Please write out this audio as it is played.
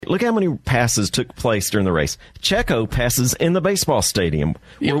Look how many passes took place during the race. Checo passes in the baseball stadium,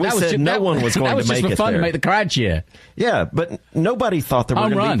 where we said no one was going to make it there. That was just for fun to make the crowd cheer. Yeah, but nobody thought there were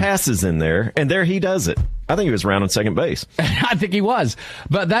going to be passes in there, and there he does it. I think he was round on second base. I think he was.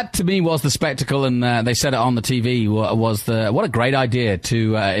 But that, to me, was the spectacle, and they said it on the TV, what a great idea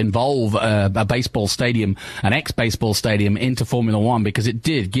to involve a baseball stadium, an ex-baseball stadium, into Formula One, because it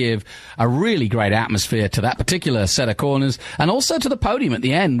did give a really great atmosphere to that particular set of corners, and also to the podium at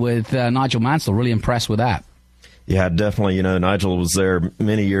the end with Nigel Mansell. Really impressed with that. Yeah, definitely. You know, Nigel was there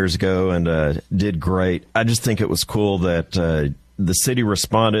many years ago and did great. I just think it was cool that the city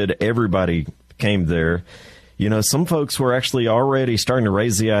responded. Everybody came there. You know, some folks were actually already starting to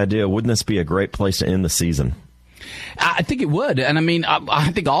raise the idea, wouldn't this be a great place to end the season? I think it would. And I mean,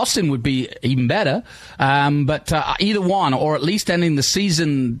 I think Austin would be even better. But either one, or at least ending the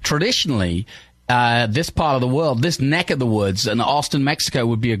season traditionally, this part of the world, this neck of the woods, and Austin, Mexico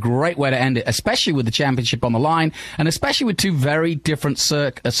would be a great way to end it, especially with the championship on the line, and especially with two very different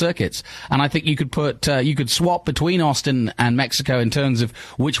circuits. And I think you could swap between Austin and Mexico in terms of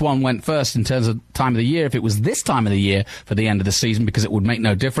which one went first in terms of time of the year, if it was this time of the year for the end of the season, because it would make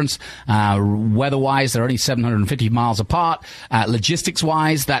no difference. Weather-wise, they're only 750 miles apart.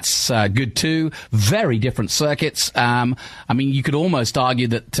 Logistics-wise, that's good too. Very different circuits. I mean, you could almost argue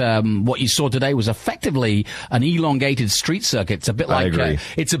that what you saw today was effectively an elongated street circuit. It's a bit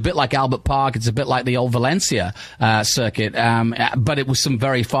like Albert Park. It's a bit like the old Valencia circuit, but it was some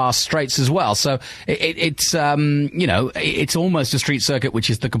very fast straights as well. So it's almost a street circuit,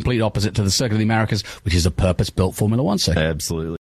 which is the complete opposite to the Circuit of the Americas, which is a purpose-built Formula One circuit. Absolutely.